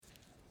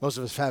Most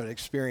of us have an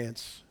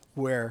experience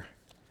where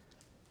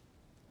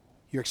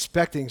you're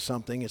expecting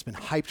something, it's been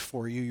hyped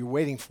for you, you're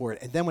waiting for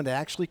it, and then when it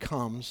actually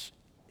comes,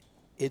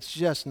 it's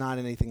just not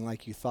anything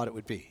like you thought it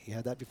would be. You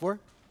had that before?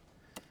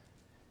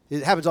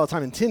 It happens all the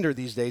time in Tinder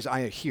these days,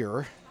 I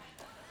hear.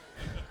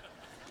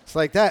 It's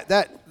like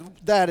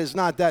that is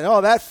not that.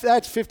 Oh,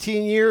 that's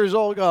 15 years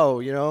old ago,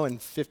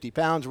 and 50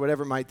 pounds or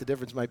whatever the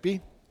difference might be.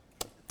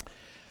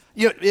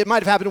 It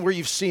might have happened where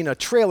you've seen a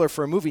trailer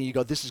for a movie and you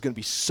go, this is going to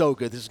be so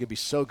good, this is going to be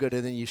so good,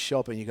 and then you show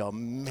up and you go,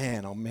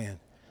 man, oh man,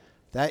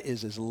 that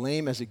is as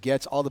lame as it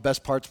gets. All the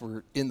best parts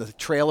were in the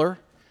trailer.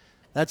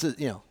 That's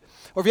it, Or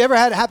have you ever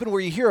had it happen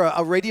where you hear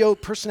a radio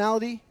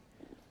personality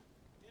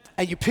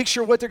and you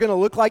picture what they're going to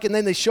look like, and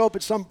then they show up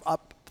at some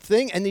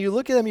thing, and then you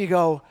look at them and you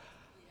go,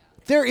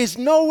 there is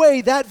no way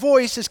that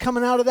voice is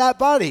coming out of that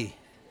body.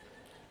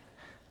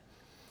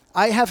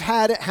 I have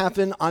had it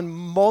happen on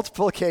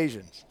multiple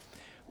occasions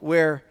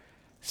where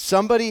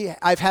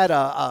I've had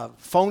a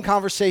phone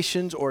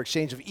conversations or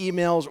exchange of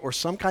emails or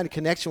some kind of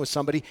connection with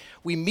somebody.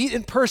 We meet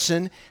in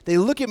person. They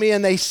look at me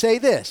and they say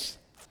this: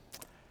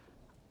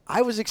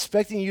 I was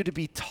expecting you to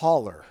be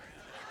taller.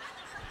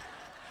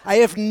 I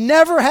have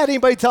never had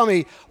anybody tell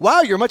me,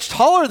 wow, you're much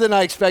taller than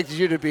I expected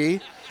you to be.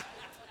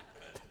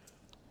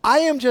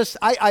 I'm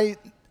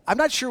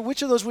not sure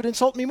which of those would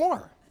insult me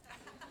more,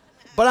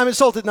 but I'm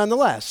insulted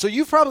nonetheless. So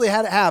you've probably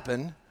had it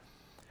happen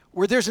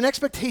where there's an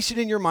expectation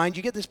in your mind,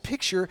 you get this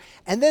picture,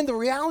 and then the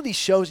reality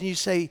shows and you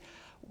say,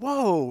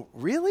 whoa,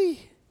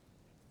 really?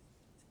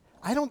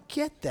 I don't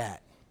get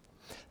that.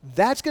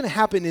 That's going to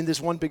happen in this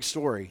one big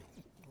story.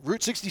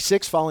 Route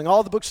 66, following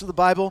all the books of the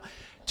Bible,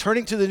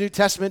 turning to the New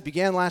Testament,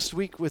 began last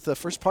week with the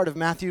first part of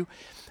Matthew.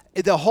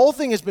 The whole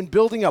thing has been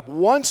building up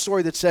one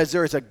story that says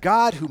there is a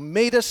God who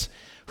made us,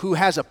 who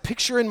has a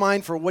picture in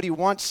mind for what he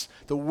wants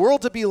the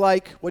world to be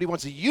like, what he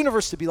wants the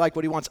universe to be like,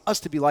 what he wants us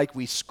to be like.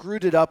 We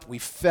screwed it up, we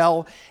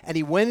fell, and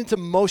he went into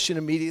motion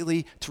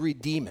immediately to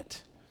redeem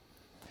it.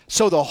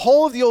 So the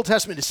whole of the Old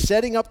Testament is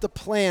setting up the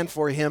plan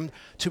for him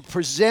to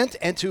present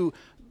and to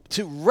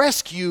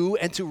rescue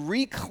and to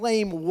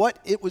reclaim what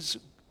it was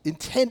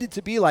intended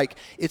to be like.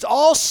 It's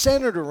all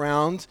centered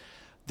around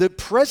the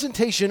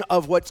presentation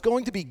of what's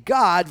going to be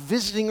God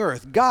visiting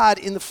earth, God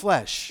in the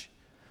flesh.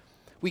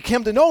 We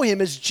come to know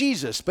him as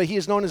Jesus, but he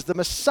is known as the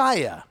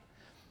Messiah,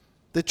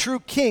 the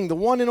true king, the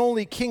one and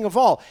only king of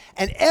all.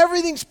 And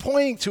everything's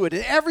pointing to it,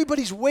 and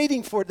everybody's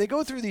waiting for it. They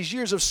go through these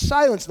years of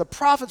silence. The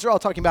prophets are all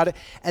talking about it.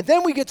 And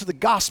then we get to the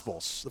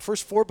Gospels, the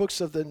first 4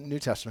 books of the New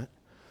Testament,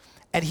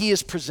 and he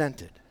is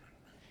presented.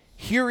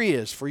 Here he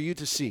is for you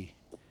to see.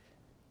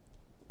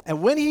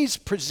 And when he's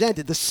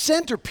presented, the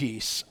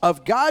centerpiece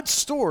of God's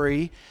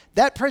story,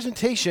 that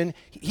presentation,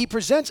 he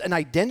presents an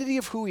identity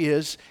of who he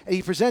is, and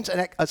he presents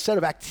a set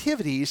of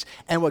activities,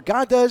 and what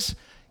God does,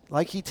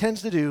 like he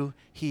tends to do,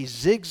 he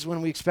zigs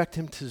when we expect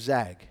him to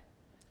zag.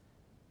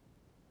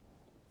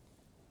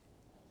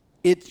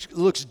 It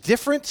looks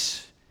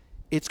different.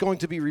 It's going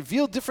to be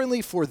revealed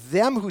differently for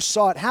them who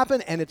saw it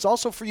happen, and it's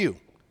also for you.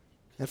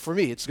 And for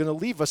me, it's going to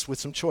leave us with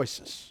some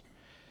choices.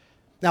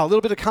 Now, a little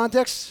bit of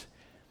context.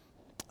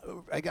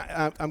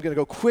 I'm going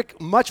to go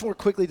much more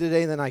quickly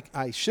today than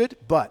I should,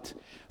 but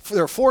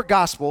there are 4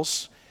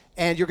 Gospels,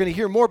 and you're going to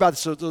hear more about this,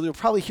 so you'll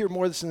probably hear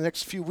more of this in the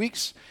next few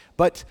weeks,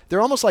 but they're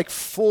almost like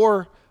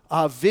 4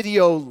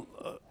 video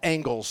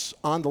angles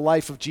on the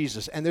life of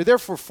Jesus, and they're there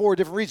for 4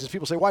 different reasons.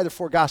 People say, why are there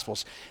 4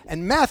 Gospels?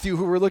 And Matthew,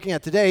 who we're looking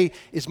at today,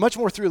 is much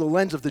more through the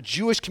lens of the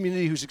Jewish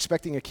community who's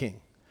expecting a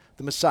king,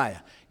 the Messiah.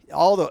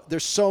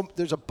 There's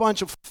a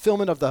bunch of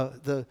fulfillment of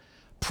the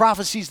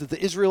prophecies that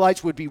the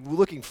Israelites would be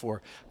looking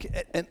for,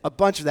 and a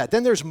bunch of that.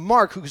 Then there's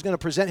Mark, who's going to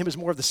present him as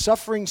more of the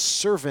suffering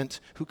servant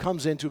who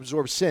comes in to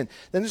absorb sin.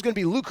 Then there's going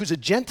to be Luke, who's a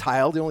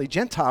Gentile, the only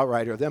Gentile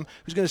writer of them,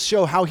 who's going to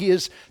show how he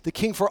is the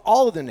king for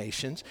all of the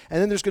nations.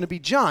 And then there's going to be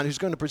John, who's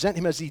going to present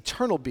him as the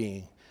eternal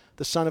being,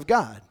 the Son of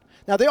God.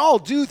 Now, they all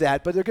do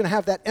that, but they're going to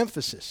have that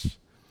emphasis.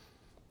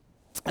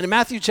 And in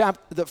Matthew,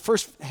 the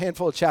first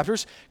handful of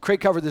chapters, Craig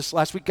covered this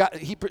last week,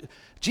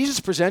 Jesus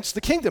presents the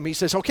kingdom. He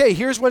says, okay,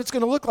 here's what it's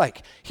going to look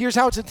like. Here's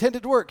how it's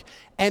intended to work.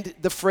 And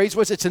the phrase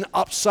was, it's an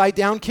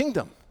upside-down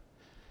kingdom.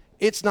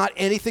 It's not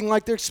anything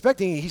like they're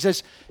expecting. He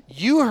says,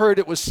 you heard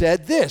it was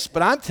said this,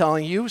 but I'm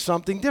telling you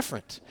something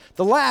different.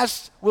 The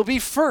last will be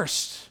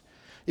first.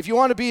 If you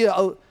want to be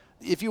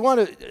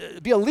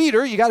a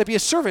leader, you got to be a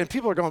servant. And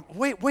people are going,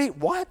 wait,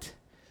 what?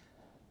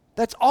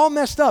 That's all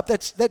messed up.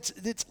 It's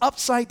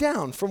upside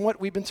down from what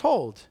we've been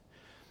told.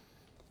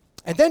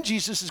 And then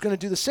Jesus is going to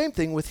do the same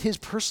thing with his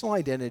personal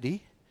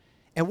identity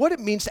and what it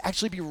means to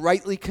actually be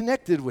rightly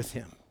connected with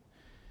him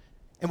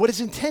and what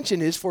his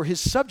intention is for his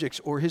subjects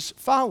or his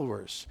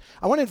followers.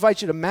 I want to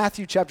invite you to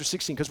Matthew chapter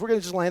 16 because we're going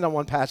to just land on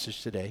one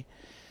passage today.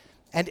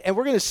 And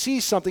we're going to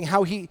see something,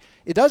 how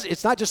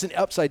it's not just an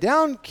upside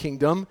down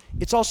kingdom,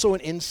 it's also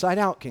an inside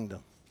out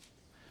kingdom.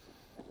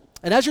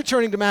 And as you're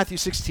turning to Matthew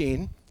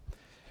 16,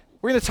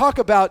 we're going to talk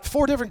about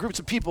 4 different groups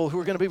of people who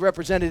are going to be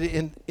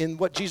represented in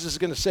what Jesus is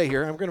going to say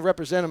here. And we're going to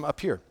represent them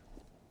up here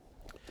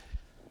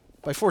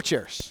by 4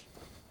 chairs.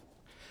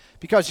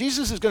 Because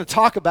Jesus is going to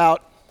talk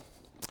about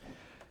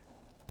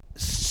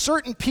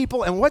certain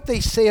people and what they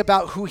say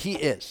about who he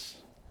is.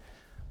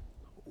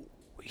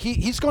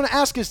 He's going to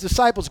ask his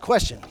disciples a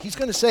question. He's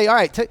going to say, all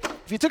right,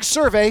 if you took a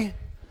survey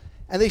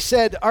and they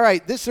said, all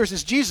right, there's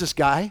this Jesus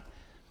guy,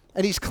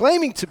 and he's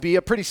claiming to be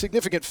a pretty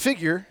significant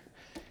figure,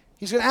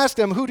 he's going to ask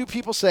them, who do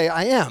people say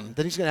I am?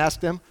 Then he's going to ask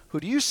them, who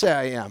do you say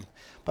I am?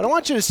 But I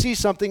want you to see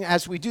something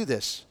as we do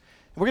this.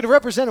 We're going to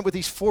represent it with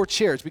these 4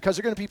 chairs because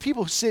there are going to be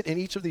people who sit in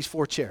each of these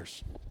 4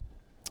 chairs.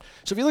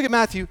 So if you look at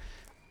Matthew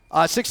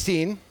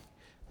 16,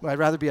 well, I'd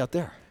rather be out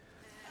there.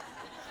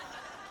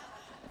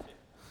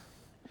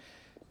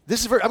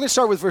 I'm going to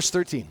start with verse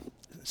 13.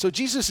 So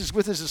Jesus is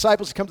with his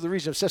disciples. He comes to the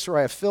region of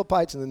Caesarea Philippi.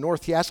 It's in the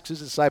north. He asks his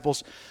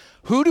disciples,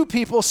 who do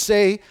people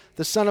say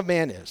the Son of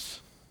Man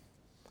is?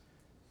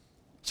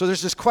 So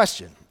there's this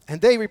question. And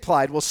they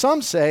replied, well,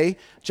 some say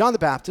John the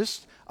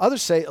Baptist,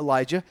 others say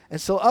Elijah, and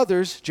still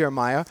others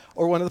Jeremiah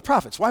or one of the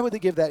prophets. Why would they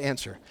give that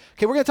answer?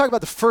 Okay, we're going to talk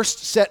about the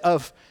first set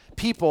of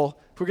people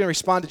who are going to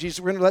respond to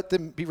Jesus. We're going to let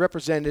them be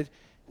represented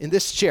in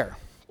this chair.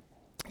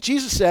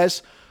 Jesus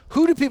says,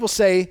 who do people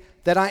say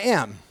that I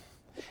am?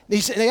 And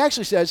he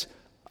actually says,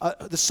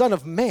 the Son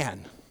of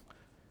Man.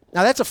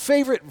 Now that's a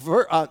favorite,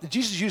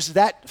 Jesus uses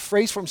that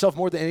phrase for himself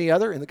more than any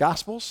other in the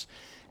Gospels.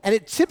 And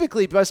it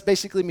typically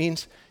basically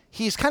means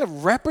he's kind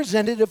of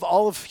representative of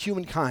all of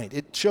humankind.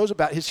 It shows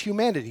about his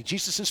humanity.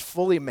 Jesus is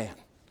fully a man.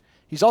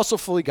 He's also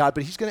fully God,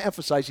 but he's going to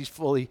emphasize he's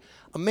fully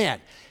a man.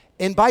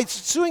 And by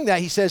doing that,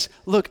 he says,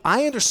 look,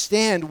 I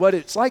understand what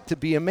it's like to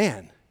be a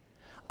man.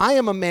 I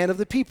am a man of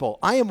the people.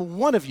 I am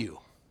one of you.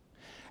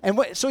 And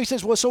so he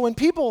says, well, so when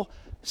people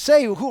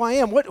say who I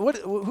am,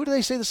 who do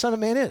they say the Son of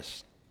Man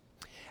is?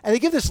 And they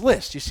give this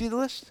list. You see the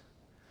list?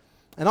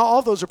 And all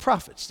of those are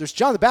prophets. There's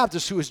John the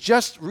Baptist, who has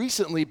just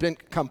recently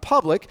become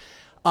public.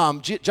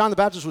 John the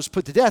Baptist was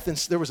put to death, and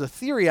there was a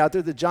theory out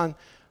there that John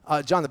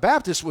the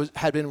Baptist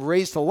had been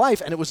raised to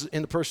life, and it was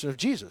in the person of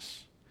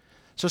Jesus.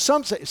 So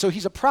some say, so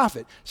he's a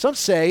prophet. Some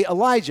say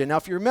Elijah. Now,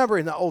 if you remember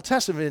in the Old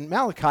Testament, in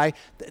Malachi,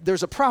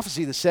 there's a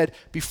prophecy that said,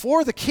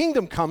 before the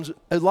kingdom comes,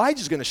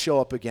 Elijah's going to show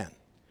up again.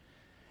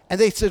 And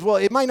they said, well,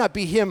 it might not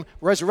be him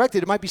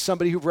resurrected. It might be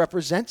somebody who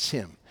represents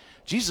him.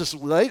 Jesus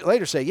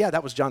later say, yeah,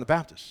 that was John the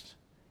Baptist.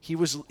 He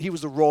was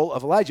the role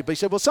of Elijah. But he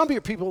said, well, some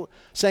people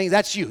saying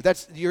that's you.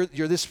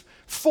 You're this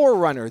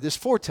forerunner, this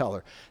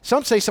foreteller.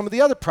 Some say some of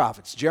the other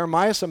prophets,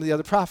 Jeremiah, some of the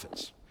other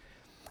prophets.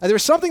 And there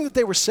was something that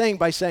they were saying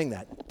by saying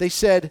that. They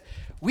said,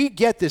 we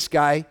get this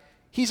guy.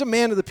 He's a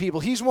man of the people.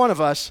 He's one of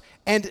us.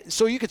 And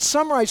so you could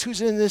summarize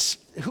who's in this,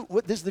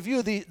 the view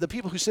of the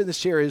people who sit in this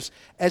chair is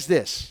as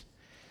this.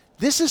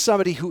 This is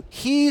somebody who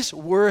he's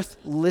worth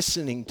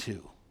listening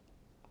to.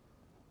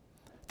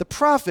 The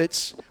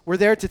prophets were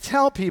there to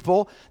tell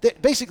people,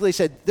 that basically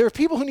said, there are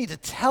people who need to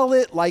tell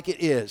it like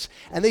it is.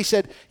 And they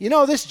said, you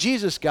know, this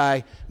Jesus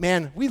guy,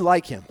 man, we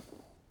like him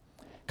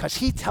because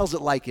he tells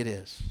it like it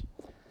is.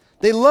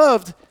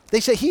 They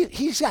say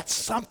he's got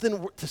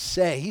something to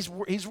say. He's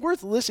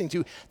worth listening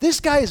to. This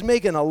guy is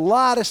making a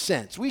lot of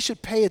sense. We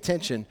should pay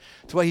attention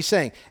to what he's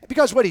saying.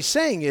 Because what he's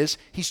saying is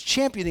he's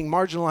championing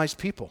marginalized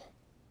people.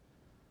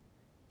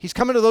 He's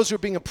coming to those who are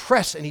being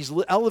oppressed, and he's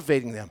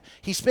elevating them.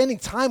 He's spending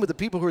time with the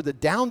people who are the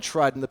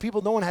downtrodden, the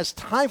people no one has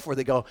time for.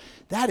 They go,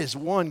 that is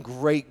one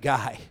great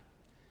guy.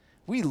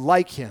 We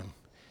like him.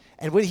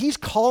 And when he's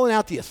calling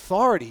out the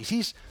authorities,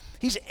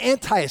 he's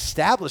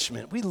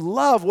anti-establishment. We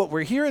love what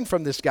we're hearing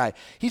from this guy.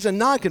 He's a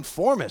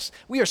nonconformist.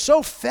 We are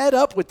so fed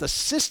up with the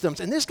systems,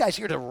 and this guy's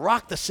here to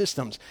rock the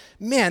systems.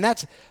 Man,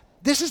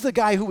 this is the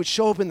guy who would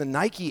show up in the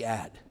Nike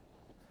ad.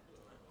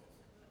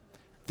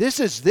 This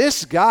is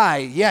this guy.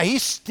 Yeah,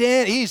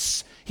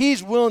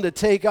 he's willing to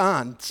take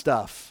on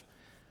stuff.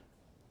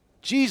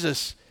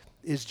 Jesus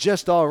is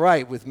just all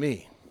right with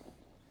me.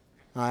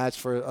 That's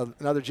for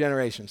another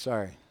generation,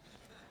 sorry.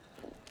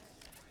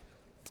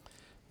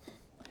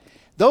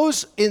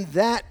 Those in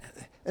that,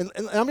 and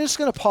I'm just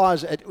going to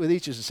pause with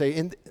each and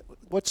say,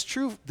 what's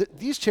true,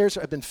 these chairs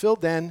have been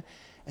filled then,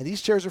 and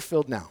these chairs are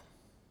filled now.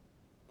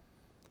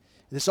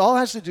 This all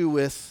has to do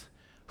with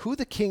who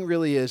the king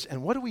really is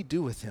and what do we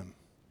do with him.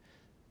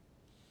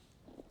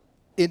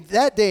 In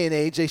that day and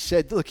age, they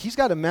said, look, he's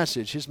got a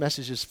message. His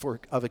message is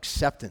of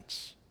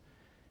acceptance.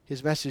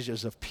 His message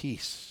is of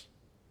peace.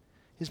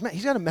 He's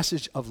got a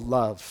message of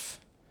love,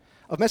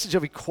 a message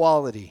of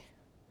equality.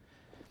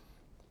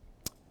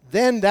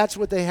 Then that's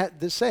what they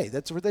had to say.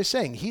 That's what they're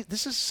saying.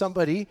 This is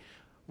somebody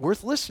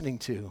worth listening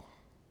to.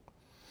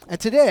 And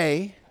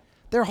today,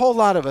 there are a whole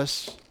lot of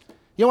us.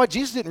 You know what?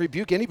 Jesus didn't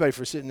rebuke anybody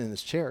for sitting in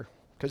this chair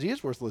because he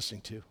is worth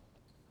listening to.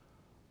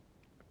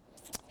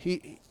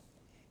 He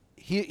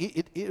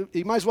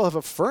might as well have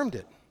affirmed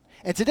it.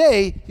 And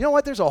today, you know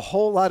what? There's a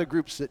whole lot of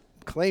groups that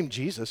claim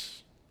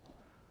Jesus.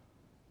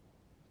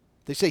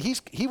 They say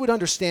he would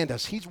understand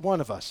us. He's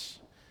one of us.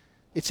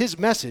 It's his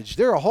message.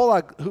 There are a whole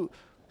lot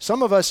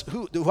some of us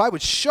who I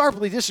would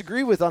sharply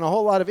disagree with on a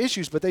whole lot of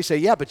issues, but they say,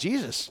 yeah, but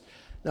Jesus,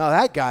 no,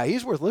 that guy,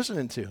 he's worth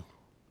listening to.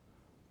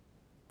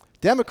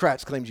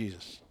 Democrats claim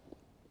Jesus.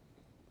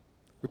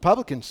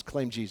 Republicans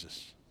claim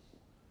Jesus.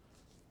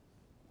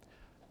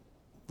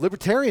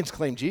 Libertarians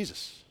claim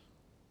Jesus.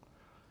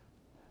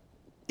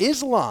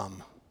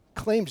 Islam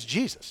claims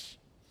Jesus.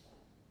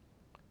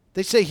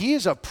 They say he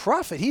is a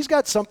prophet. He's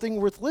got something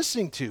worth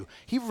listening to.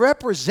 He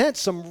represents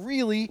some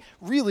really,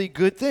 really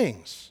good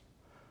things.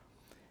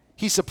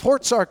 He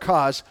supports our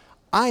cause.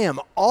 I am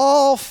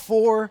all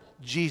for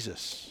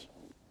Jesus.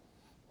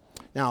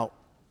 Now,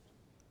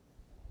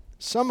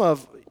 some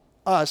of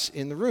us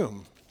in the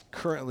room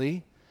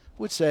currently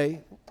would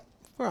say,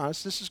 we're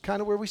honest, this is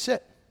kind of where we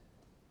sit.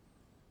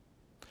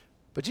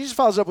 But Jesus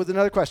follows up with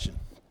another question.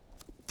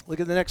 Look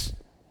at the next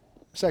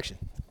section.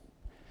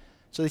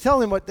 So they tell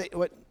him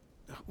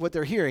what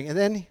they're hearing. And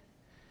then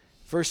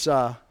verse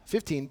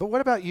 15, but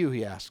what about you,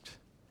 he asked.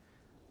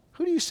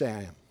 Who do you say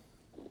I am?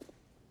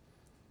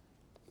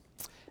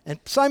 And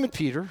Simon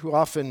Peter, who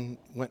often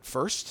went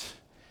first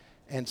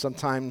and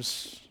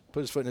sometimes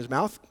put his foot in his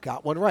mouth,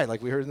 got one right,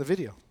 like we heard in the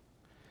video.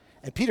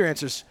 And Peter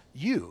answers,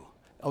 you're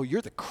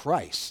the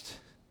Christ.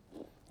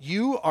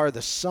 You are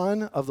the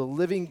Son of the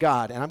living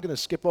God. And I'm going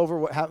to skip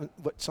over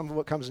some of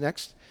what comes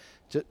next,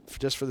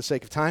 just for the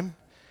sake of time.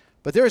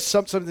 But there is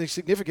something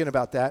significant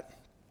about that,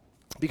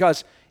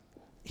 because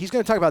he's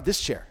going to talk about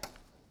this chair.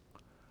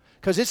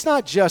 Because it's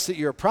not just that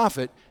you're a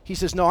prophet. He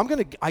says, no, I'm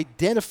going to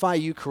identify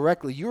you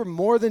correctly. You're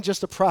more than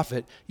just a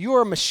prophet. You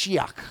are a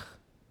Mashiach.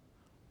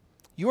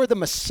 You are the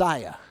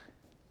Messiah.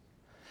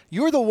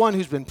 You're the one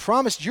who's been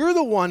promised. You're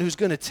the one who's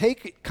going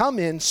to come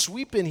in,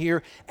 sweep in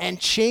here, and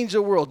change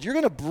the world. You're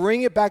going to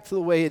bring it back to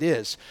the way it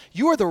is.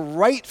 You are the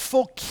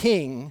rightful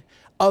king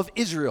of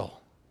Israel.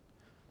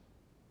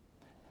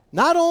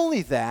 Not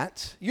only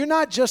that, you're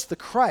not just the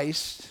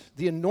Christ,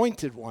 the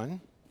anointed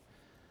one.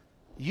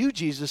 You,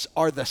 Jesus,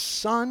 are the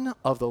Son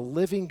of the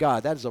living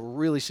God. That is a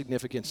really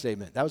significant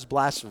statement. That was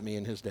blasphemy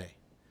in his day.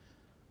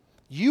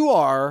 You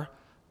are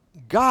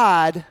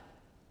God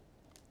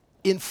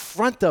in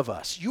front of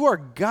us. You are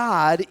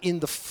God in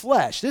the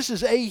flesh. This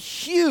is a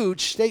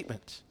huge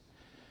statement.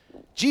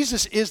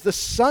 Jesus is the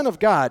Son of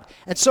God.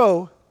 And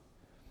so,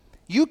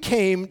 you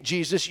came,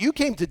 Jesus, you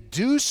came to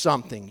do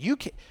something.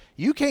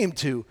 You came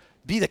to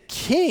be the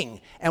king.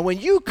 And when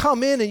you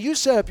come in and you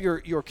set up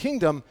your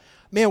kingdom,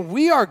 man,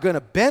 we are going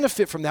to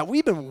benefit from that.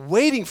 We've been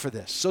waiting for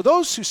this. So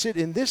those who sit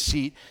in this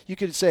seat, you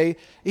could say,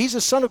 he's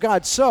the Son of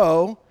God,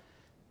 so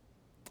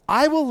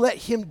I will let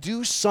him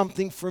do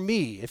something for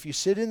me. If you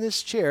sit in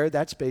this chair,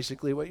 that's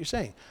basically what you're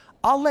saying.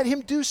 I'll let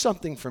him do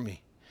something for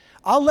me.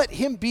 I'll let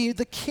him be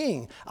the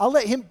king. I'll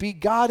let him be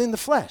God in the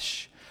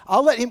flesh.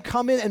 I'll let him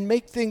come in and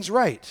make things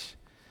right.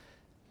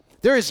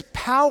 There is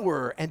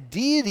power and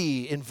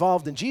deity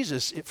involved in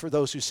Jesus for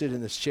those who sit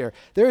in this chair.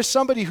 There is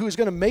somebody who is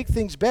going to make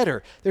things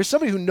better. There's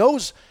somebody who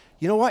knows,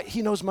 you know what?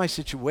 He knows my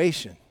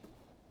situation.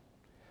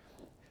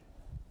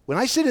 When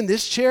I sit in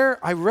this chair,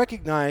 I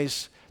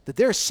recognize that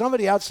there's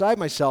somebody outside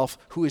myself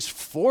who is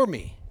for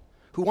me,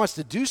 who wants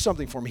to do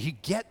something for me. He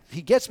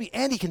gets me,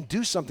 and he can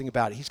do something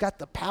about it. He's got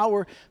the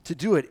power to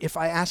do it if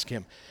I ask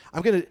him.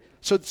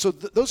 So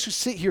those who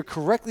sit here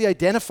correctly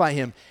identify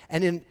him,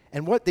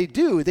 and what they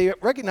do, they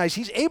recognize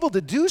he's able to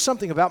do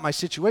something about my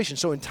situation.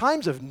 So in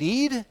times of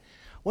need,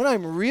 when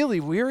I'm really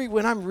weary,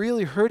 when I'm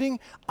really hurting,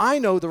 I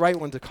know the right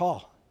one to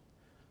call.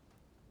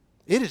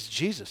 It is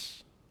Jesus.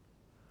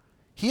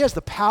 He has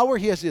the power,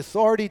 he has the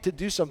authority to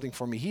do something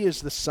for me. He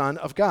is the Son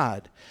of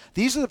God.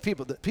 These are the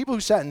people who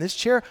sat in this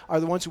chair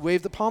are the ones who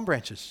waved the palm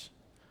branches.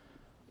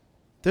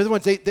 They're the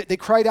ones, they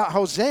cried out,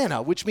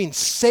 Hosanna, which means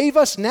save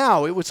us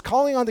now. It was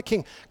calling on the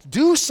king.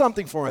 Do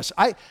something for us.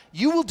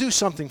 You will do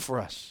something for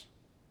us.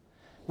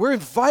 We're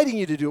inviting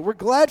you to do it. We're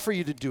glad for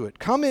you to do it.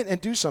 Come in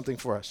and do something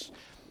for us.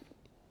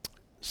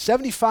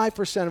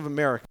 75% of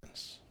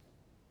Americans,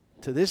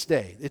 to this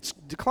day, it's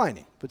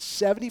declining, but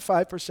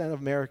 75%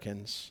 of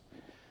Americans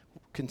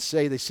can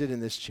say they sit in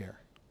this chair.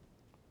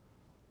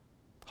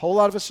 A whole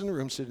lot of us in the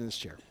room sit in this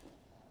chair.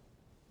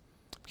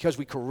 Because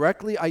we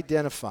correctly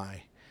identify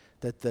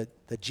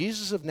that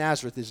Jesus of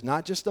Nazareth is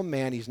not just a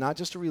man, he's not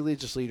just a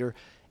religious leader,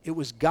 it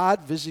was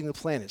God visiting the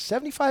planet.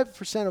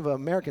 75% of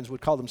Americans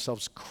would call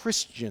themselves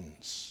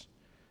Christians.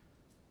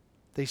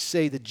 They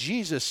say that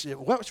Jesus,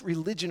 what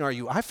religion are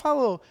you? I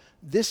follow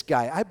this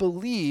guy. I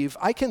believe,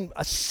 I can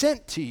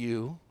assent to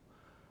you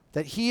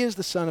that he is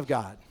the Son of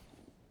God.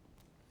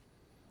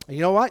 And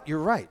you know what? You're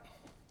right.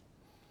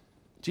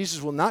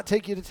 Jesus will not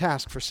take you to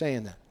task for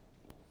saying that,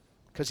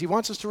 because he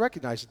wants us to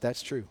recognize that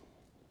that's true.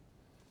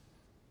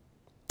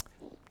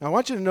 Now, I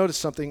want you to notice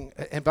something,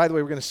 and by the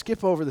way, we're going to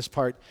skip over this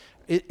part.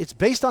 It's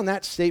based on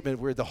that statement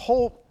where the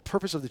whole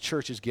purpose of the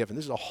church is given.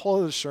 This is a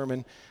whole other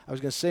sermon I was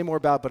going to say more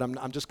about, but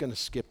I'm just going to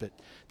skip it.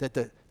 That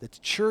the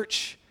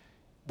church,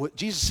 what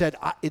Jesus said,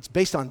 it's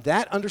based on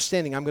that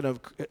understanding. I'm going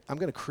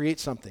to create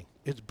something.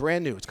 It's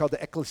brand new. It's called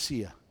the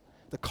ecclesia,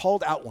 the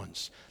called out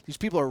ones. These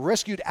people are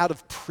rescued out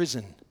of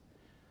prison.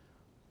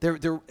 They're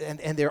going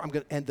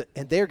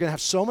to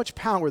have so much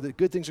power that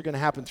good things are going to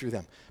happen through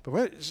them.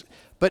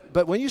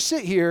 But when you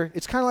sit here,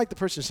 it's kind of like the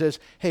person says,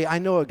 "Hey, I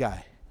know a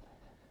guy.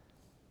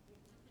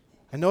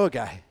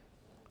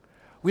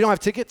 We don't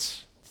have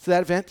tickets to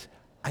that event.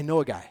 I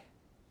know a guy.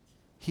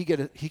 He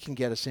can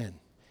get us in,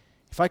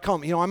 If I call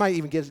him, I might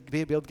even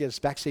be able to get his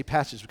backstage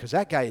passes because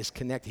that guy is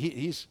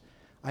connected.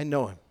 I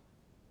know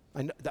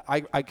him.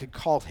 I could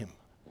call him.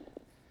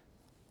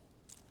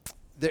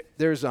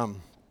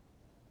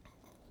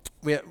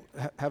 We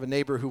have a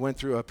neighbor who went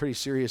through a pretty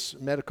serious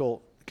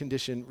medical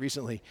condition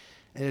recently,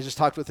 and I just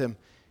talked with him,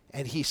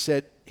 and he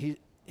said he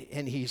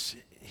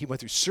went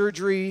through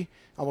surgery,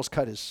 almost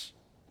cut his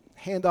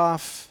hand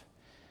off,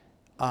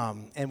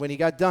 and when he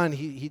got done,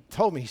 he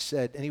told me, he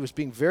said, and he was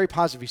being very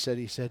positive.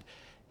 He said,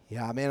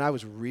 yeah, man,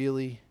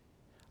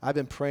 I've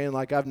been praying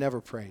like I've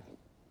never prayed,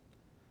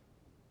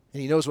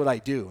 and he knows what I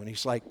do, and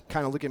he's like,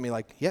 kind of looking at me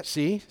like, yeah,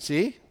 see,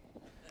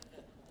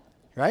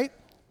 right?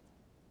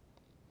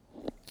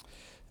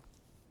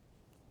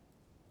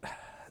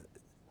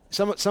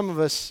 Some of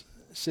us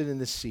sit in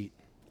this seat.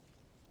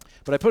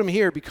 But I put him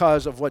here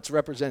because of what's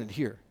represented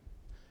here.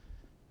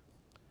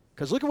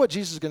 Because look at what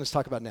Jesus is going to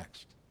talk about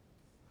next.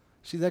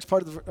 See the next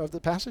part of the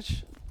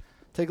passage?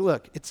 Take a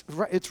look.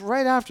 It's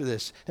right after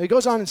this. And he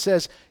goes on and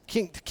says,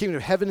 the kingdom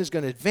of heaven is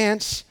going to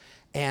advance,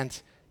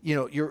 and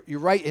you're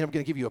right, and I'm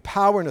going to give you a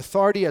power and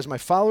authority as my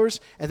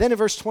followers. And then in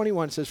verse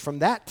 21 it says, from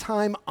that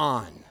time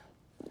on,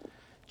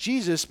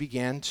 Jesus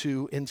began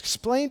to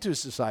explain to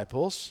his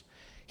disciples,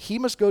 he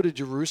must go to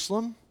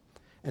Jerusalem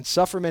and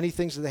suffer many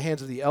things at the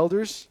hands of the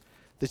elders,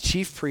 the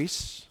chief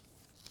priests,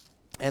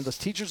 and the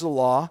teachers of the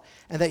law,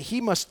 and that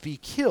he must be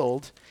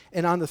killed,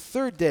 and on the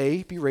third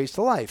day be raised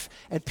to life.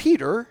 And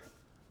Peter,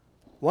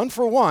 1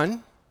 for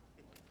 1,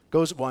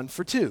 goes 1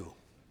 for 2.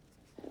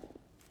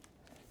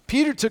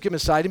 Peter took him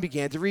aside and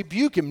began to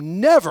rebuke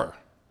him. Never,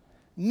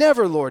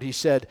 Lord, he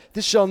said,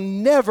 this shall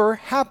never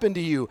happen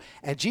to you.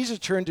 And Jesus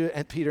turned to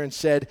Peter and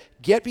said,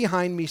 get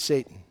behind me,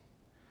 Satan.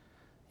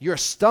 You're a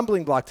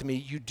stumbling block to me.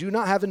 You do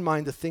not have in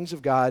mind the things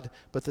of God,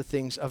 but the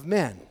things of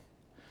men.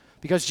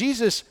 Because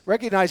Jesus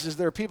recognizes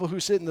there are people who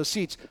sit in those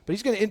seats, but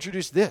he's going to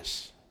introduce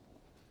this.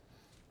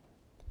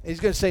 And he's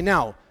going to say,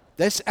 now,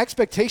 this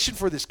expectation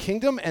for this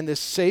kingdom and this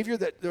Savior,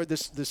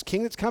 this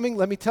king that's coming,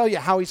 let me tell you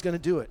how he's going to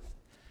do it.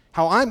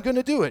 How I'm going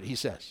to do it, he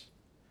says.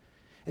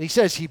 And he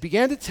says he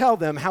began to tell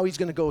them how he's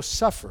going to go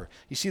suffer.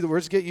 You see the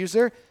words get used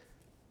there?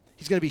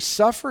 He's going to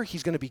suffer,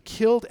 he's going to be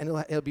killed,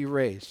 and he'll be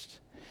raised.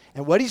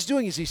 And what he's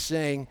doing is he's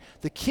saying,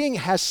 the king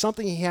has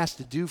something he has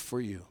to do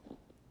for you.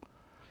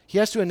 He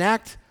has to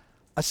enact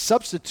a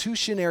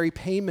substitutionary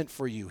payment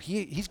for you.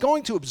 He's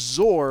going to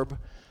absorb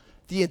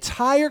the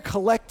entire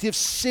collective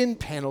sin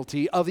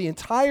penalty of the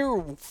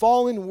entire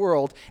fallen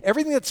world,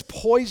 everything that's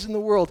poisoned the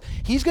world.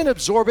 He's going to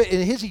absorb it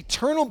in his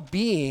eternal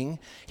being.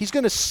 He's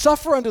going to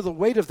suffer under the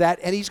weight of that,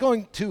 and he's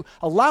going to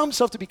allow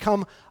himself to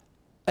become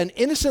an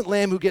innocent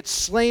lamb who gets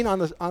slain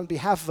on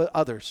behalf of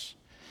others.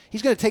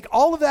 He's going to take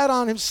all of that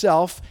on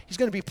himself. He's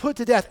going to be put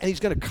to death, and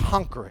he's going to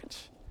conquer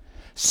it.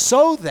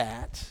 So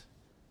that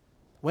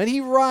when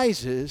he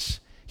rises,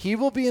 he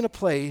will be in a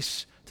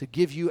place to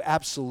give you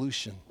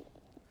absolution.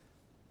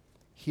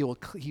 He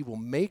will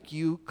make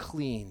you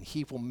clean.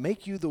 He will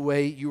make you the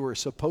way you are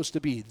supposed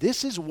to be.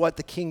 This is what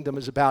the kingdom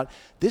is about.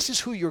 This is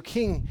who your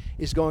king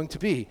is going to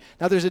be.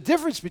 Now, there's a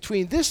difference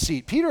between this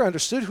seat. Peter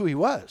understood who he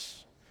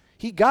was.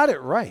 He got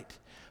it right.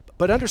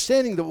 But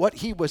understanding that what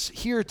he was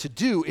here to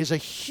do is a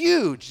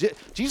huge,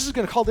 Jesus is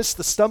going to call this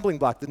the stumbling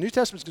block. The New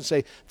Testament's going to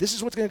say, this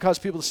is what's going to cause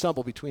people to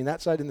stumble between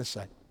that side and this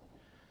side.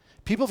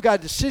 People have got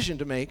a decision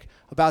to make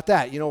about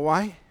that. You know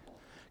why?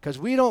 Because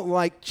we don't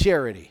like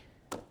charity.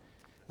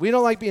 We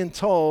don't like being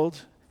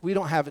told we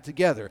don't have it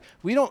together.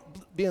 We don't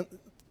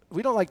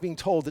like being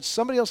told that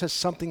somebody else has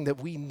something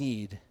that we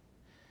need.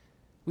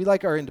 We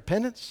like our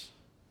independence.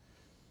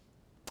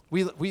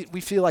 We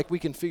feel like we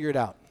can figure it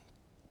out.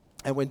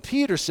 And when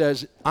Peter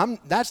says,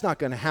 that's not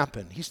going to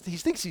happen, he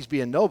thinks he's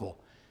being noble.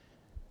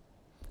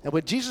 And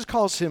when Jesus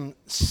calls him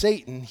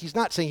Satan, he's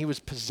not saying he was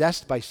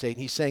possessed by Satan.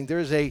 He's saying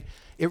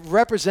it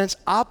represents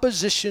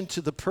opposition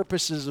to the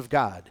purposes of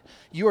God.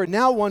 You are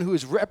now one who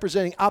is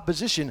representing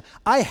opposition.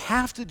 I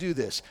have to do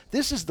this.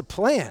 This is the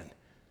plan.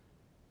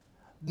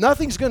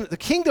 The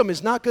kingdom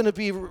is not going to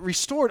be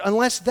restored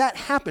unless that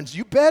happens.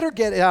 You better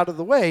get it out of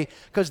the way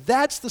because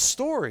that's the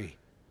story.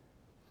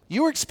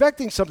 You were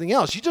expecting something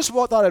else. You just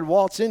thought I'd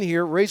waltz in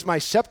here, raise my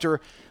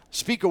scepter,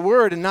 speak a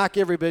word, and knock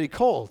everybody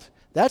cold.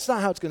 That's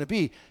not how it's going to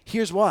be.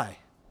 Here's why.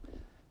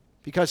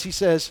 Because he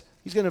says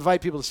he's going to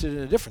invite people to sit in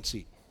a different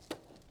seat.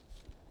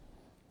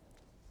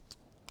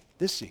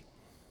 This seat.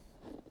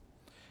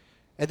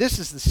 And this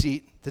is the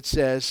seat that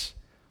says,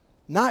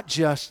 not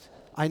just,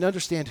 I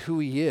understand who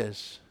he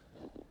is,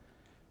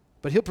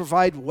 but he'll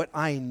provide what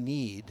I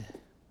need.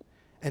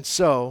 And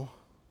so,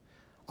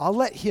 I'll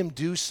let him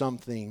do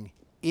something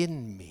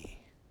in me.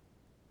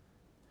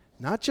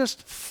 Not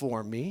just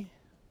for me.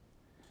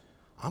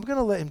 I'm going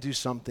to let him do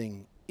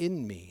something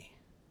in me.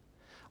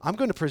 I'm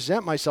going to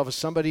present myself as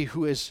somebody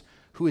who is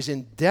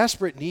in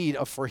desperate need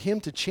for him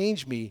to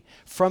change me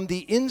from the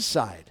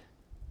inside.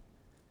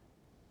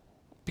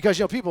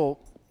 Because,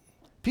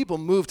 people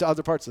move to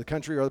other parts of the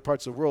country or other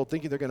parts of the world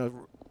thinking they're going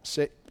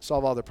to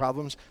solve all their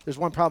problems. There's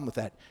one problem with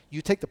that.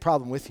 You take the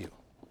problem with you.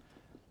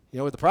 You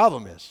know what the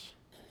problem is?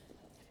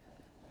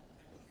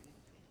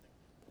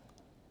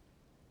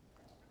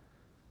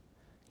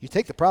 You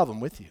take the problem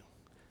with you.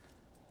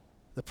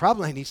 The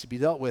problem needs to be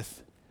dealt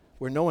with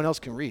where no one else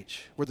can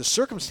reach, where the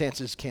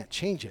circumstances can't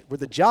change it, where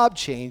the job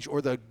change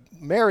or the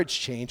marriage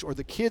change or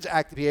the kids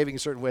act behaving a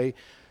certain way,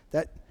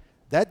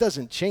 that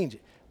doesn't change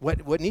it.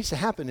 What needs to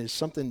happen is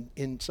something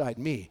inside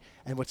me.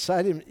 And what's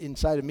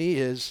inside of me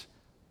is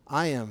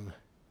I am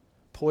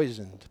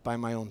poisoned by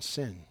my own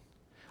sin.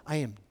 I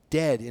am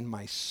dead in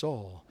my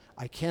soul.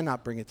 I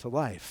cannot bring it to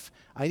life.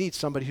 I need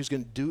somebody who's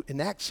going to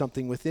enact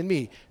something within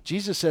me.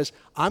 Jesus says,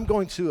 I'm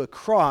going to a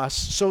cross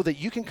so that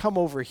you can come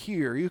over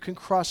here, you can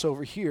cross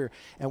over here.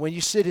 And when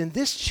you sit in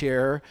this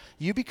chair,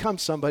 you become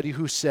somebody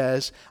who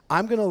says,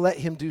 I'm going to let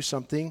him do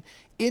something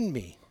in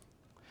me.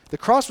 The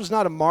cross was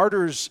not a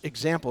martyr's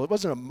example. It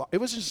wasn't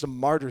just a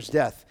martyr's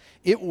death.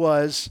 It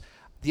was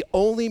the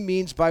only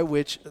means by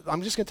which,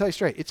 I'm just going to tell you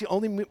straight, it's the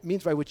only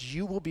means by which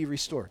you will be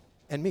restored,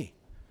 and me.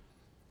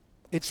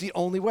 It's the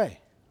only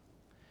way.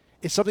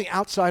 It's something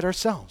outside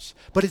ourselves,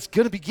 but it's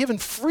going to be given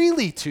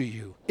freely to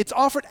you. It's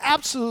offered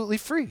absolutely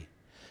free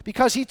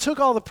because he took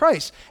all the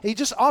price. And he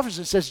just offers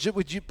it and says,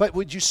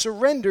 would you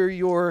surrender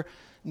your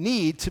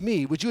need to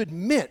me? Would you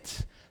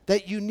admit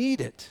that you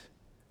need it?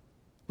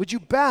 Would you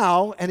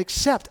bow and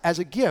accept as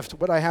a gift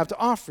what I have to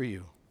offer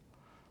you?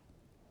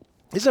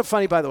 Isn't it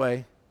funny, by the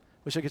way?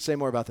 Wish I could say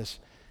more about this.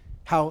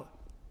 How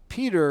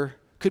Peter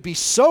could be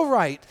so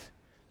right,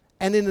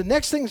 and in the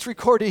next thing that's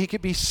recorded, he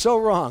could be so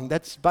wrong.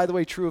 That's, by the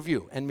way, true of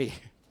you and me.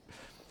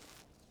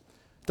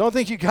 Don't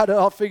think you got it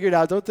all figured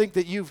out. Don't think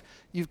that you've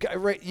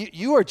got right.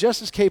 You are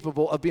just as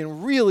capable of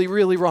being really,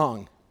 really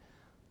wrong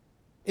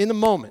in the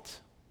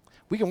moment.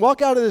 We can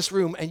walk out of this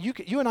room, and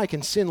you and I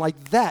can sin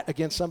like that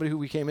against somebody who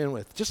we came in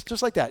with,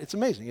 just like that. It's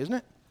amazing, isn't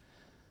it?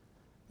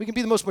 We can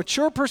be the most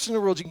mature person in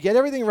the world. You can get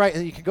everything right, and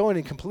then you can go in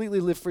and completely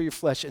live for your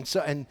flesh.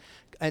 And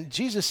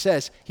Jesus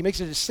says, he makes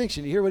a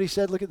distinction. You hear what he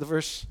said? Look at the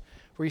verse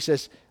where he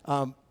says,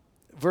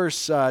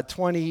 verse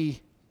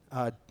 23.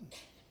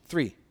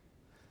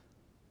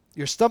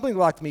 You're stumbling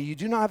block to me. You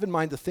do not have in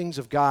mind the things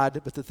of God,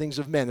 but the things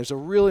of men. There's a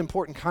real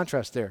important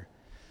contrast there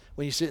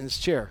when you sit in this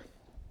chair.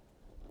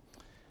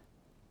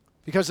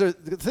 Because the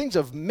things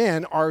of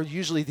men are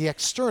usually the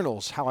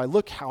externals, how I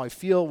look, how I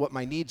feel, what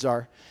my needs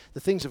are.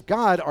 The things of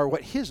God are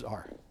what his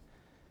are.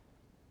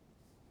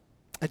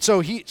 And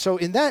so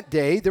in that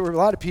day, there were a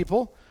lot of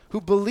people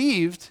who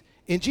believed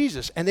in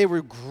Jesus, and they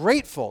were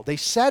grateful. They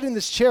sat in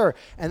this chair,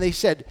 and they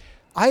said,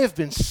 I have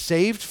been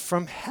saved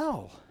from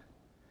hell.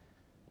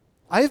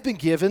 I have been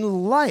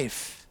given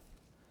life.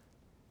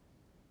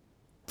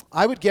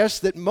 I would guess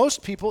that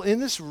most people in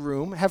this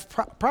room have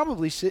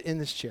probably sit in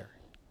this chair.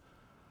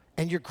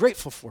 And you're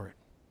grateful for it.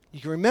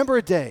 You can remember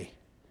a day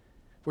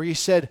where you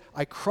said,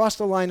 I crossed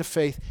the line of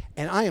faith,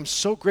 and I am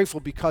so grateful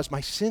because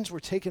my sins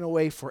were taken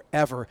away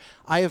forever.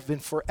 I have been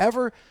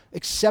forever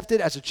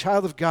accepted as a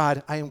child of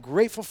God. I am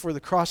grateful for the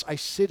cross. I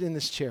sit in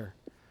this chair.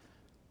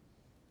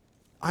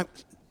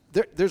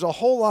 There's a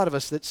whole lot of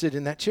us that sit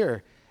in that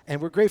chair,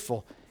 and we're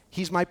grateful.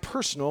 He's my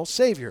personal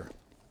Savior.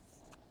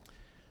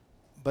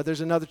 But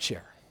there's another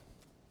chair.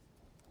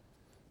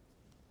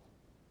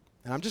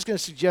 And I'm just going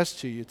to suggest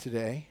to you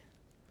today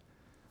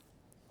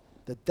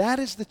that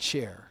is the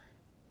chair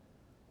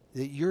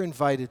that you're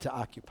invited to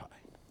occupy.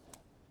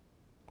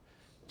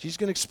 Jesus is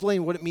going to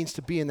explain what it means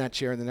to be in that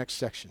chair in the next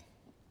section.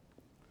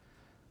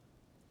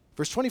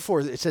 Verse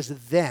 24, it says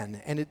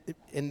then, and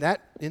in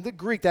the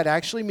Greek that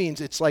actually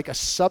means it's like a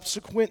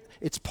subsequent,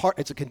 it's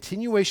a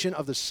continuation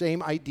of the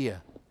same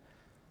idea.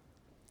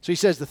 So he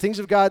says, the things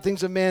of God,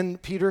 things of men,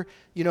 Peter,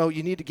 you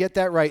need to get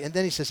that right. And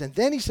then he says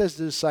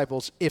to the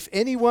disciples, if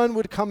anyone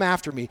would come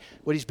after me,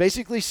 what he's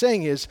basically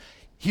saying is,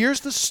 here's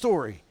the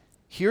story.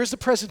 Here's the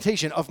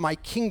presentation of my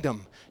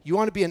kingdom. You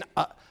want to be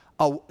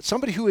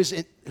somebody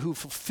who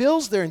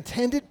fulfills their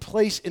intended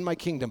place in my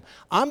kingdom.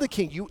 I'm the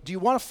king. Do you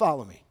want to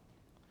follow me?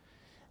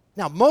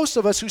 Now, most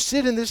of us who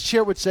sit in this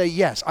chair would say,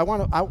 yes,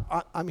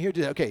 I'm here to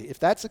do that. Okay, if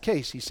that's the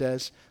case, he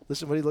says,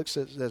 listen to what he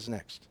says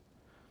next.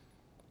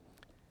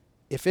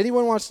 If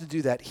anyone wants to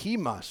do that, he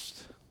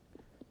must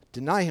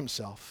deny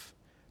himself,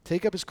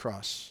 take up his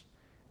cross,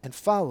 and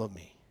follow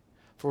me.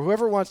 For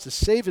whoever wants to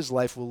save his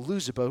life will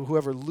lose it, but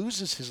whoever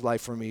loses his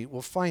life for me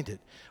will find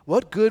it.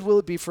 What good will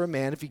it be for a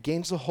man if he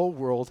gains the whole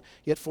world,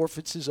 yet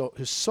forfeits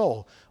his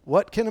soul?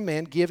 What can a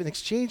man give in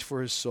exchange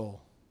for his soul?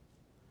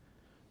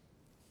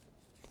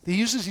 He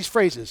uses these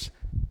phrases.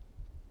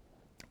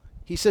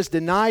 He says,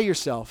 deny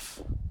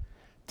yourself,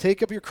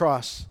 take up your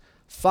cross,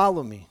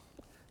 follow me.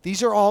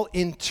 These are all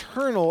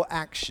internal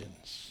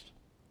actions.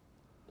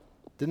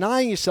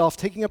 Denying yourself,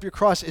 taking up your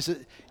cross,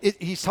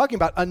 he's talking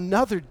about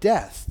another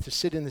death to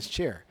sit in this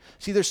chair.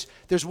 See,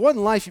 there's one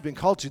life you've been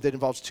called to that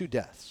involves two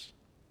deaths.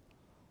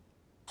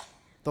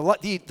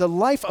 The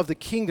life of the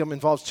kingdom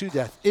involves two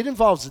deaths. It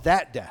involves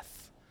that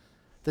death,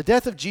 the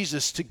death of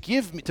Jesus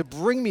to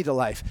bring me to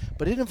life,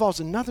 but it involves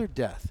another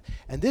death.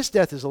 And this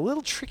death is a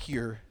little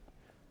trickier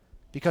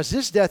because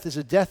this death is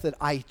a death that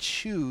I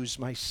choose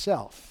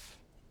myself.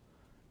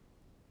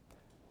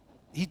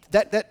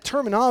 That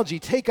terminology,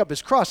 take up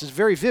his cross, is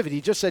very vivid. He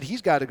just said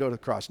he's got to go to the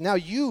cross. Now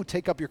you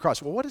take up your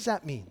cross. Well, what does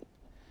that mean?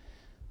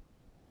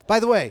 By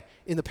the way,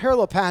 in the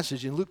parallel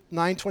passage in Luke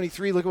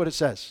 9:23, look at what it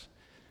says.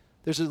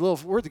 There's a little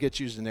word that gets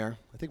used in there.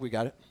 I think we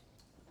got it.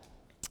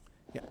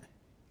 Yeah.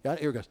 Got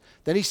it? Here it goes.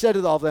 Then he said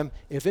to all of them,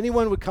 if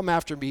anyone would come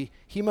after me,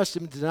 he must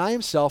deny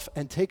himself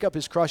and take up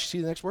his cross. You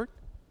see the next word?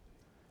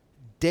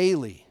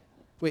 Daily.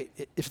 Wait,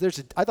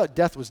 I thought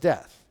death was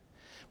death.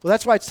 Well,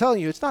 that's why it's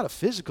telling you it's not a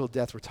physical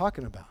death we're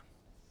talking about.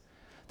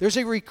 There's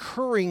a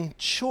recurring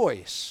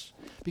choice.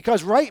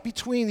 Because right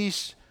between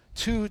these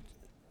two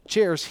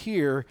chairs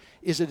here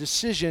is a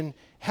decision,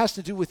 has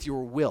to do with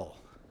your will.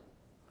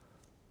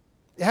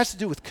 It has to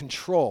do with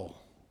control.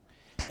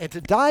 And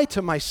to die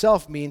to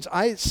myself means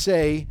I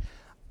say,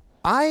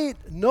 I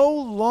no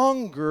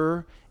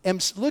longer am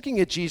looking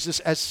at Jesus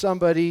as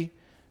somebody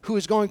who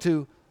is going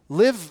to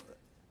live,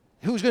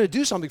 who's going to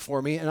do something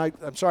for me. And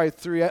I'm sorry,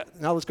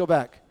 now let's go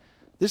back.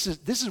 This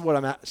is what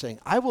I'm saying.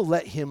 I will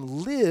let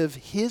him live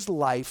his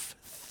life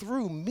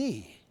through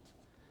me.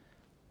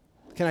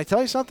 Can I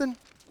tell you something?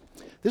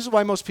 This is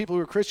why most people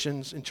who are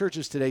Christians in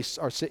churches today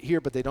sit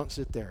here, but they don't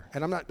sit there.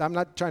 And I'm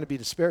not trying to be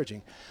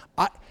disparaging.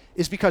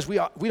 It's because we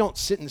don't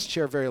sit in this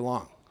chair very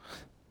long.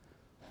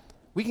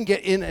 We can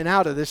get in and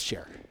out of this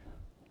chair.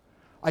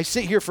 I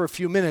sit here for a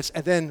few minutes,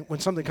 and then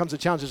when something comes to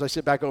challenges, I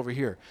sit back over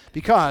here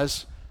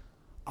because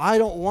I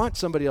don't want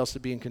somebody else to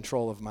be in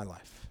control of my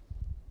life.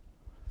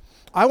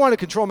 I want to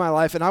control my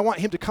life, and I want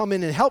him to come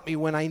in and help me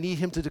when I need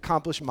him to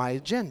accomplish my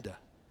agenda.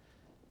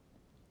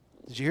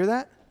 Did you hear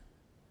that?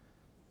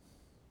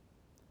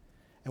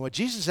 And what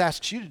Jesus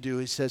asks you to do,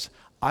 he says,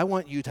 I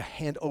want you to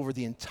hand over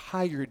the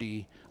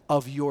entirety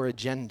of your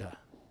agenda.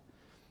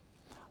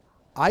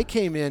 I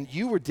came in,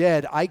 you were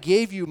dead, I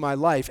gave you my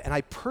life, and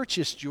I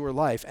purchased your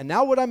life. And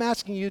now what I'm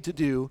asking you to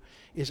do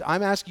is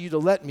I'm asking you to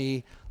let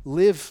me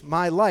live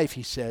my life,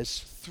 he says,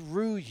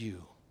 through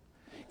you.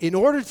 In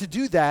order to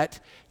do that,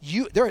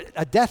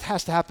 a death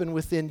has to happen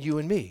within you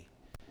and me.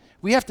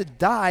 We have to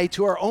die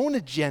to our own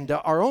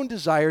agenda, our own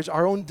desires,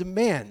 our own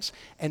demands.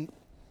 And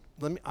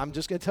I'm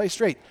just going to tell you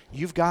straight,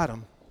 you've got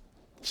them.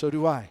 So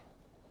do I.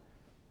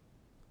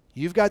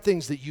 You've got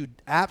things that you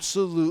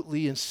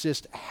absolutely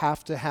insist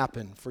have to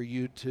happen for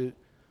you to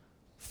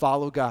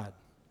follow God.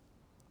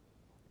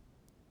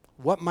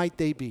 What might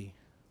they be?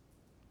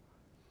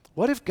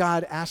 What if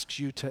God asks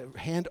you to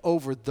hand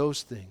over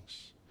those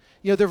things?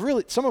 You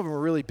know, some of them are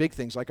really big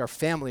things, like our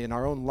family and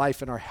our own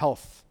life and our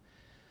health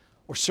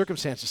or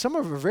circumstances. Some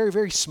of them are very,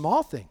 very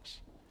small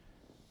things.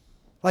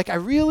 Like, I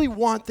really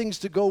want things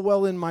to go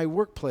well in my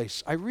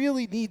workplace. I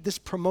really need this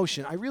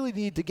promotion. I really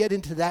need to get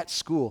into that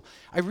school.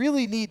 I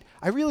really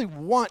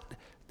want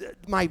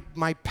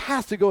my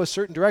path to go a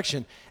certain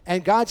direction.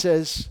 And God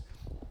says,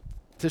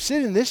 to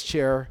sit in this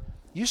chair,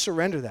 you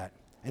surrender that.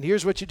 And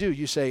here's what you do.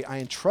 You say, I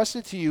entrust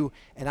it to you,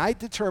 and I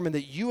determine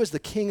that you as the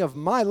king of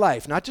my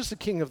life, not just the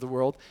king of the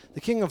world,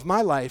 the king of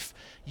my life,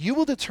 you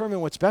will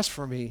determine what's best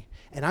for me,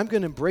 and I'm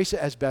going to embrace it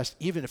as best,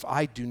 even if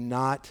I do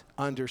not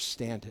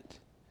understand it.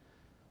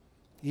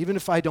 Even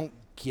if I don't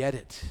get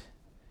it,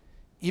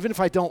 even if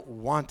I don't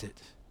want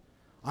it,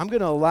 I'm going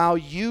to allow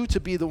you to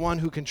be the one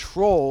who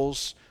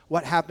controls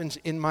what happens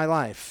in my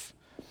life.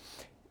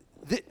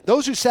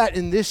 Those who sat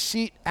in this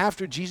seat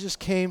after Jesus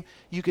came,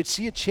 you could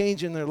see a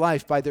change in their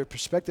life by their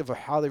perspective of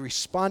how they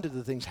responded to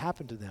the things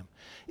happened to them.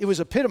 It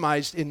was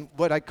epitomized in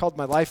what I called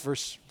my life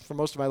verse for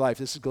most of my life.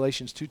 This is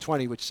Galatians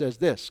 2:20, which says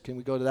this. Can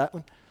we go to that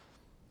one?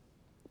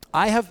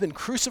 I have been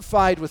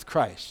crucified with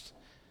Christ.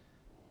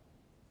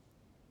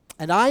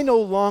 And I no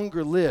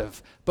longer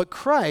live, but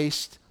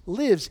Christ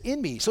lives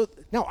in me. So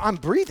now I'm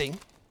breathing,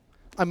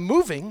 I'm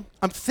moving,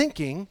 I'm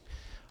thinking,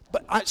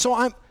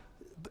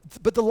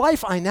 but the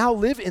life I now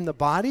live in the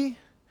body,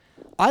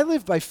 I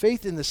live by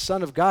faith in the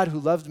Son of God who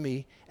loved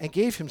me and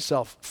gave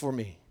himself for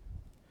me.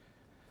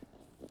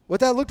 What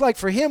that looked like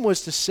for him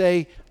was to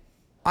say,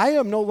 I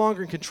am no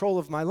longer in control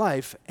of my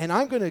life, and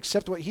I'm going to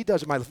accept what he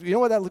does in my life. You know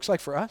what that looks like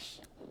for us?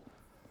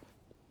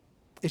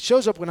 It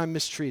shows up when I'm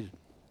mistreated.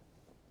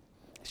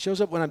 It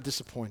shows up when I'm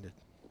disappointed.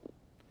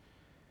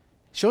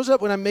 It shows up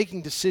when I'm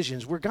making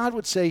decisions where God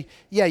would say,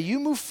 yeah, you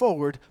move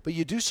forward, but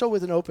you do so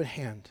with an open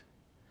hand.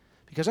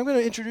 Because I'm going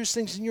to introduce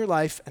things in your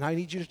life, and I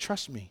need you to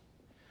trust me.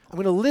 I'm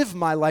going to live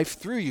my life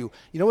through you.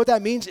 You know what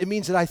that means? It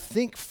means that I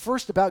think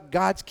first about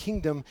God's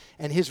kingdom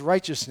and his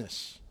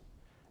righteousness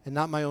and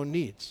not my own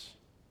needs.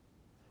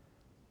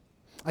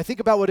 I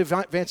think about what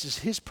advances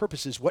his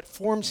purposes, what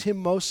forms him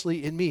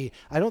mostly in me.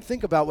 I don't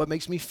think about what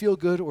makes me feel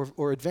good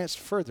or advance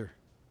further.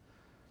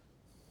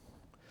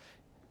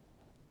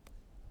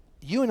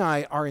 You and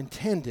I are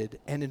intended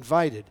and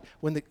invited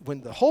when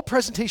the whole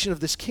presentation of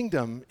this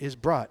kingdom is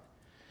brought.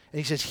 And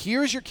he says,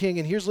 here's your king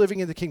and here's living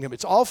in the kingdom.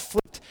 It's all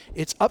flipped.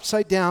 It's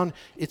upside down.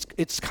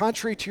 It's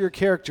contrary to your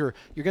character.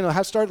 You're going to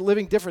have to start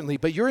living differently.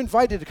 But you're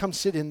invited to come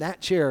sit in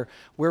that chair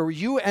where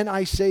you and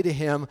I say to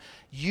him,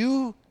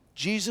 you,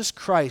 Jesus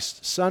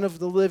Christ, Son of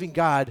the living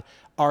God,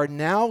 are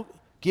now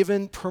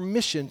given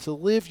permission to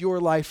live your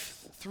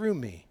life through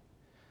me.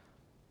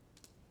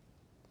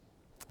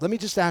 Let me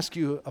just ask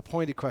you a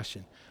pointed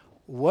question.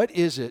 What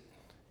is it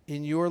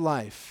in your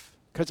life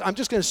Because I'm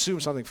just going to assume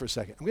something for a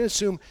second. I'm going to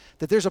assume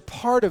that there's a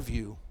part of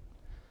you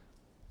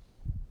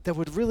that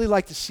would really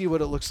like to see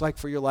what it looks like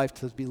for your life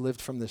to be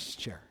lived from this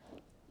chair.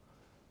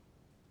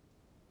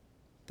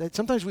 That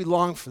sometimes we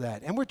long for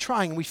that, and we're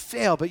trying, and we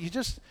fail, but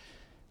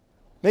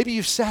maybe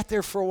you've sat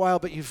there for a while,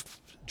 but you've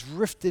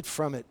drifted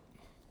from it.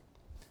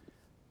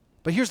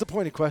 But here's the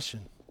pointed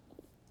question.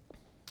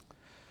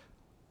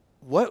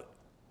 What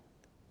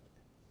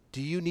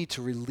do you need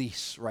to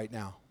release right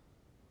now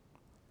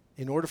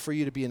in order for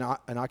you to be an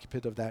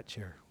occupant of that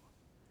chair?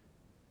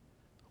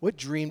 What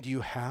dream do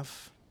you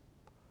have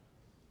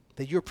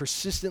that you're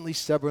persistently,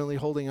 stubbornly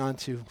holding on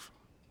to,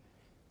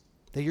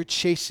 that you're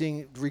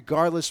chasing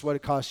regardless what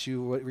it costs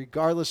you,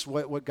 regardless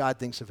what God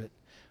thinks of it?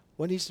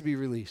 What needs to be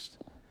released?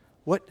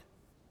 What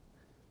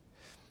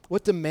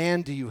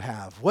demand do you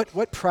have?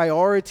 What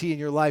priority in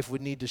your life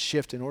would need to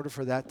shift in order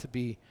for that to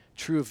be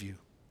true of you?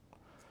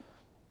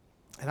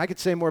 And I could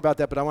say more about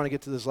that, but I want to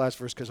get to this last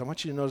verse because I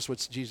want you to notice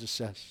what Jesus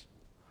says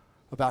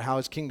about how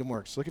his kingdom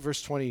works. Look at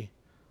verse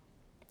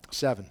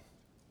 27.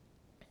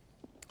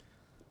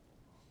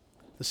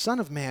 The Son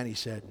of Man, he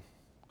said,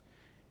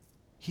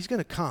 he's going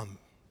to come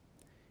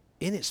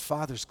in his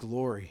Father's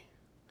glory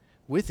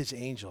with his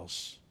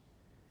angels,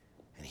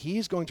 and he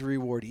is going to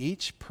reward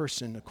each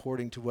person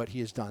according to what he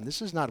has done.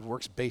 This is not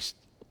works-based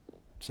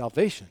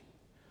salvation.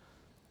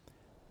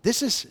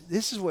 This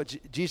is what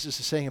Jesus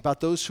is saying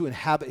about those who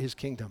inhabit his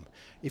kingdom.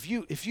 If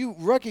you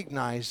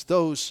recognize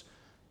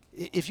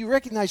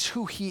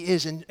who he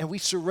is and we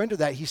surrender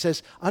that, he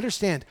says,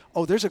 understand,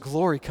 there's a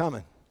glory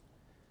coming.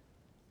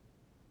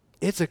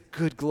 It's a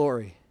good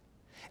glory.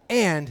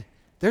 And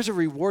there's a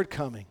reward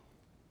coming.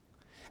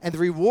 And the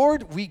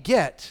reward we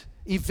get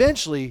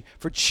eventually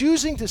for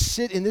choosing to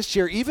sit in this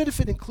chair, even if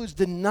it includes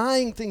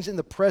denying things in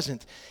the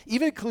present,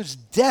 even includes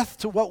death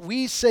to what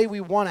we say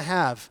we want to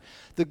have,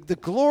 the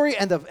glory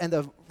and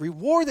the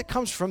reward that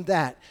comes from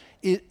that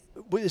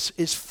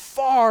is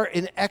far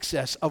in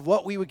excess of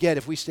what we would get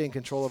if we stay in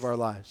control of our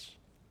lives.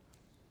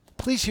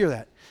 Please hear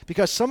that,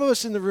 because some of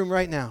us in the room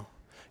right now,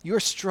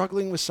 you're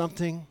struggling with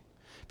something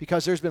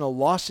because there's been a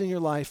loss in your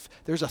life,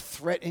 there's a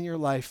threat in your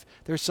life,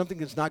 there's something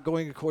that's not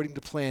going according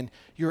to plan.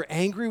 You're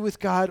angry with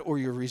God, or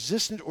you're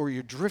resistant, or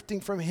you're drifting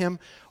from him,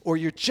 or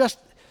you're just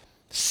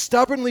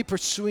stubbornly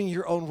pursuing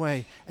your own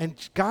way. And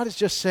God is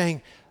just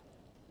saying,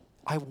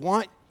 I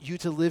want you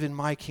to live in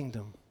my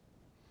kingdom.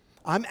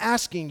 I'm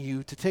asking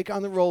you to take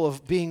on the role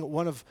of being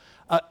one of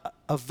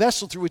a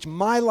vessel through which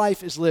my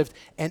life is lived.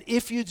 And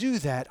if you do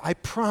that, I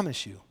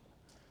promise you,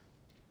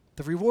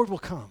 the reward will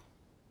come.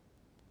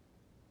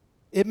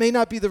 It may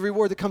not be the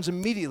reward that comes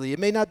immediately. It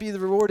may not be the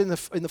reward in the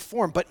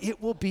form, but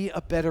it will be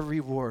a better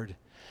reward.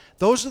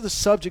 Those are the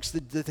subjects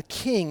that the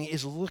king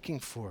is looking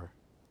for.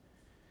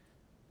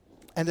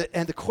 And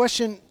the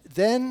question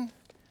then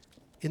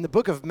in the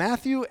book of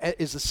Matthew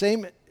is the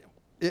same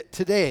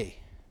today.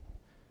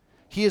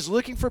 He is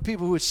looking for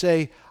people who would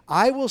say,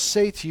 I will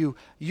say to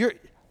you,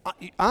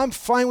 I'm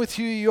fine with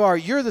who you are.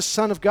 You're the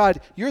Son of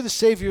God. You're the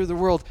Savior of the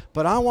world.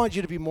 But I want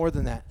you to be more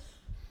than that.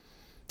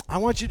 I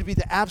want you to be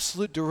the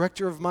absolute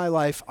director of my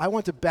life. I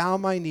want to bow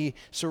my knee,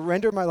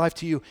 surrender my life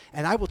to you,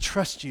 and I will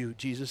trust you,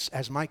 Jesus,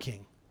 as my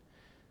king.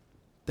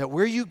 That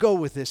where you go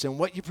with this and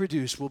what you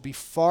produce will be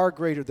far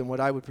greater than what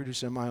I would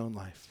produce in my own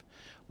life.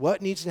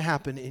 What needs to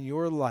happen in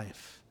your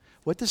life?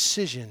 What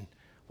decision,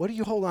 what do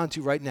you hold on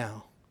to right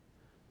now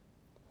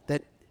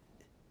that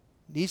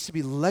needs to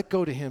be let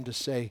go to him to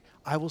say,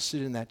 I will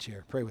sit in that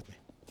chair? Pray with me.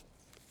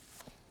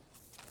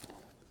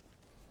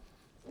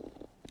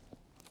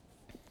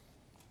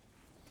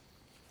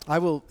 I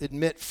will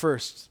admit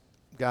first,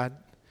 God,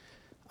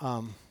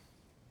 that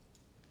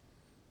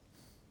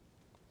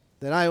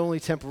I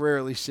only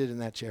temporarily sit in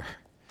that chair.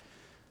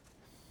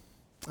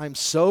 I'm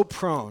so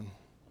prone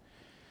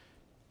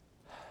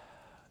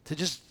to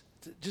just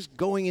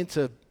going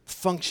into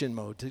function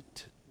mode, to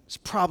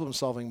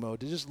problem-solving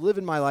mode, to just live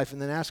in my life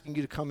and then asking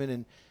you to come in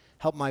and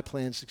help my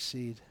plan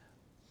succeed.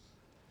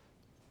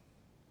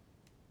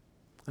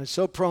 I'm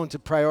so prone to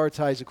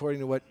prioritize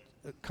according to what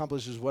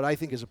accomplishes what I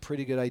think is a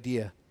pretty good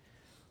idea.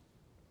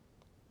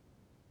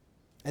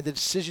 And the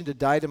decision to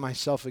die to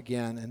myself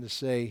again and to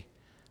say,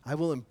 I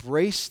will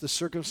embrace the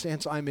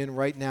circumstance I'm in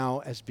right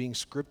now as being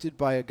scripted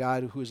by a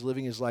God who is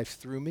living his life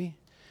through me,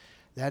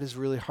 that is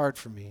really hard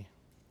for me.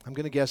 I'm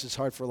going to guess it's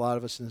hard for a lot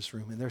of us in this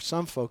room. And there's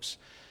some folks,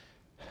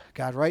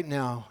 God, right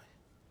now,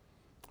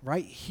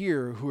 right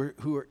here, who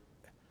are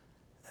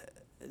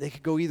they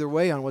could go either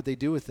way on what they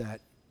do with that.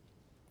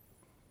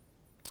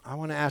 I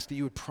want to ask that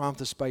you would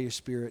prompt us by your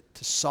Spirit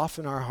to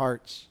soften our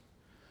hearts,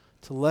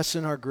 to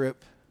lessen our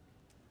grip,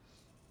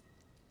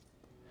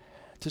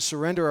 to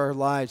surrender our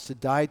lives, to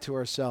die to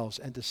ourselves,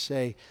 and to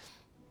say,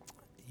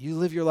 you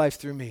live your life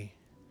through me,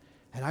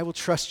 and I will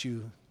trust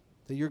you,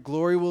 that your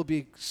glory will be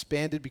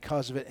expanded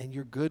because of it, and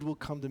your good will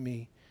come to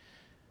me.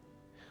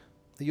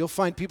 That you'll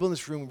find people in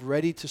this room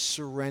ready to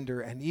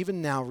surrender, and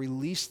even now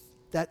release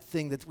that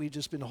thing that we've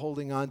just been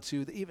holding on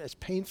to, even as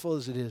painful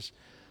as it is,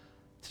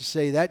 to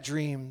say that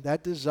dream,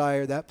 that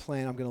desire, that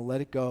plan, I'm going to let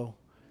it go.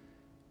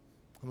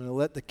 I'm going to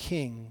let the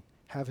King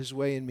have his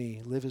way in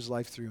me, live his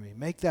life through me.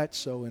 Make that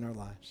so in our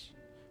lives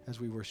as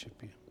we worship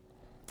you.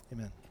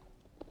 Amen.